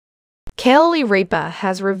Ripa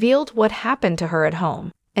has revealed what happened to her at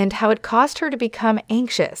home and how it caused her to become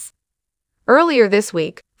anxious. Earlier this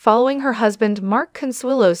week, following her husband Mark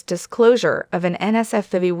Consuelo's disclosure of an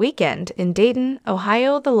NSFW weekend in Dayton,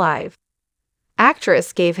 Ohio, the live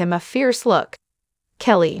actress gave him a fierce look.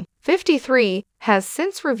 Kelly, 53, has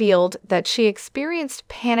since revealed that she experienced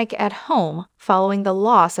panic at home following the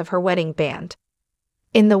loss of her wedding band.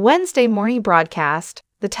 In the Wednesday morning broadcast,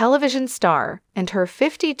 the television star and her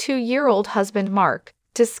 52-year-old husband Mark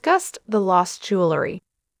discussed the lost jewelry.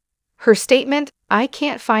 Her statement, "I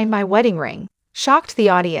can't find my wedding ring," shocked the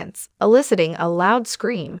audience, eliciting a loud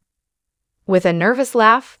scream. With a nervous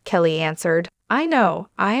laugh, Kelly answered, "I know,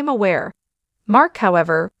 I am aware." Mark,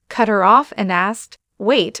 however, cut her off and asked,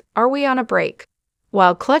 "Wait, are we on a break?"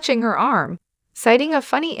 while clutching her arm, citing a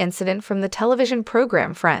funny incident from the television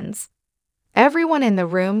program Friends. Everyone in the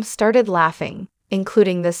room started laughing,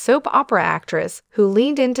 including the soap opera actress who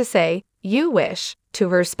leaned in to say, "You wish," to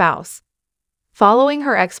her spouse. Following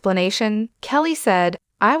her explanation, Kelly said,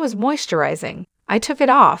 "I was moisturizing. I took it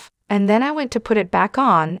off, and then I went to put it back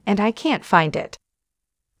on, and I can't find it."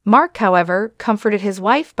 Mark, however, comforted his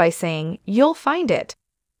wife by saying, "You'll find it."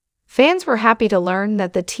 Fans were happy to learn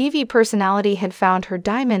that the TV personality had found her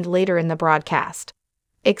diamond later in the broadcast.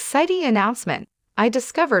 "Exciting announcement. I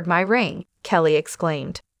discovered my ring," Kelly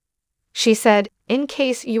exclaimed. She said, "In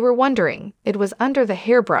case you were wondering, it was under the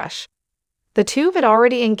hairbrush." The two had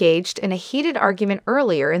already engaged in a heated argument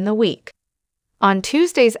earlier in the week. On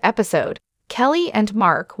Tuesday's episode, Kelly and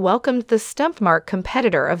Mark welcomed the Stump Mark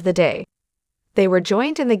competitor of the day. They were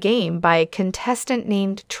joined in the game by a contestant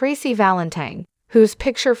named Tracy Valentine, whose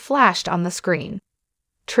picture flashed on the screen.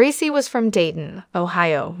 Tracy was from Dayton,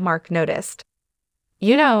 Ohio, Mark noticed.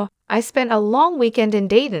 "You know, I spent a long weekend in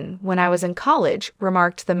Dayton when I was in college,"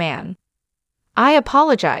 remarked the man. "I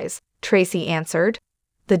apologize," Tracy answered.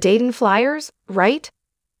 "The Dayton Flyers, right?"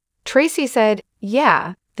 Tracy said,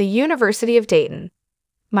 "Yeah, the University of Dayton.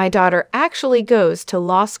 My daughter actually goes to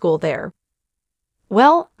law school there."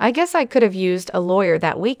 "Well, I guess I could have used a lawyer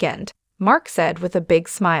that weekend," Mark said with a big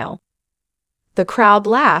smile. The crowd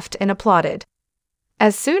laughed and applauded.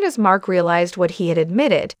 As soon as Mark realized what he had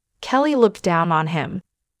admitted, Kelly looked down on him.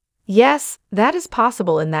 "Yes, that is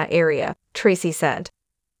possible in that area," Tracy said.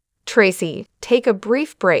 "Tracy, take a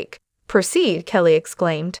brief break. Proceed," Kelly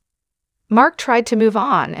exclaimed. Mark tried to move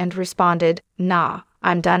on and responded, "Nah,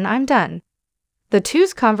 I'm done. The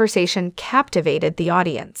two's conversation captivated the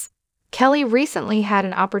audience. Kelly recently had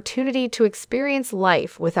an opportunity to experience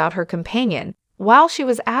life without her companion while she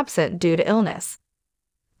was absent due to illness.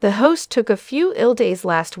 The host took a few ill days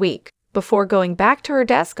last week before going back to her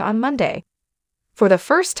desk on Monday. For the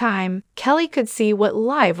first time, Kelly could see what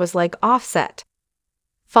live was like offset.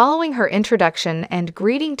 Following her introduction and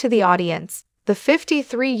greeting to the audience, the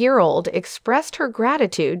 53-year-old expressed her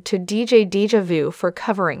gratitude to DJ Deja Vu for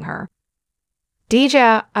covering her.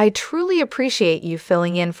 "Deja, I truly appreciate you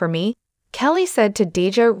filling in for me," Kelly said to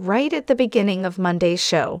Deja right at the beginning of Monday's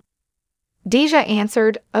show. Deja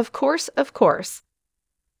answered, of course.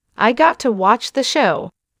 "I got to watch the show,"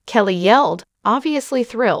 Kelly yelled, obviously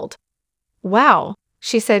thrilled. "Wow,"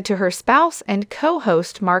 she said to her spouse and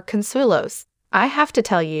co-host Mark Consuelos, "I have to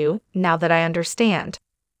tell you, now that I understand."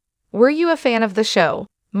 "Were you a fan of the show?"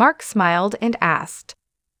 Mark smiled and asked.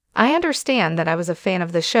 "I understand that I was a fan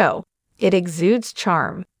of the show. It exudes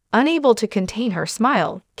charm." Unable to contain her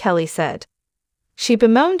smile, Kelly said. She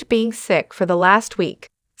bemoaned being sick for the last week,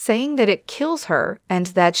 saying that it kills her and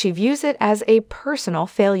that she views it as a personal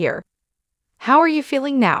failure. "How are you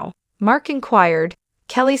feeling now?" Mark inquired.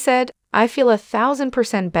 Kelly said, "I feel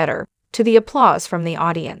 1,000% better," to the applause from the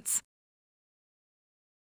audience.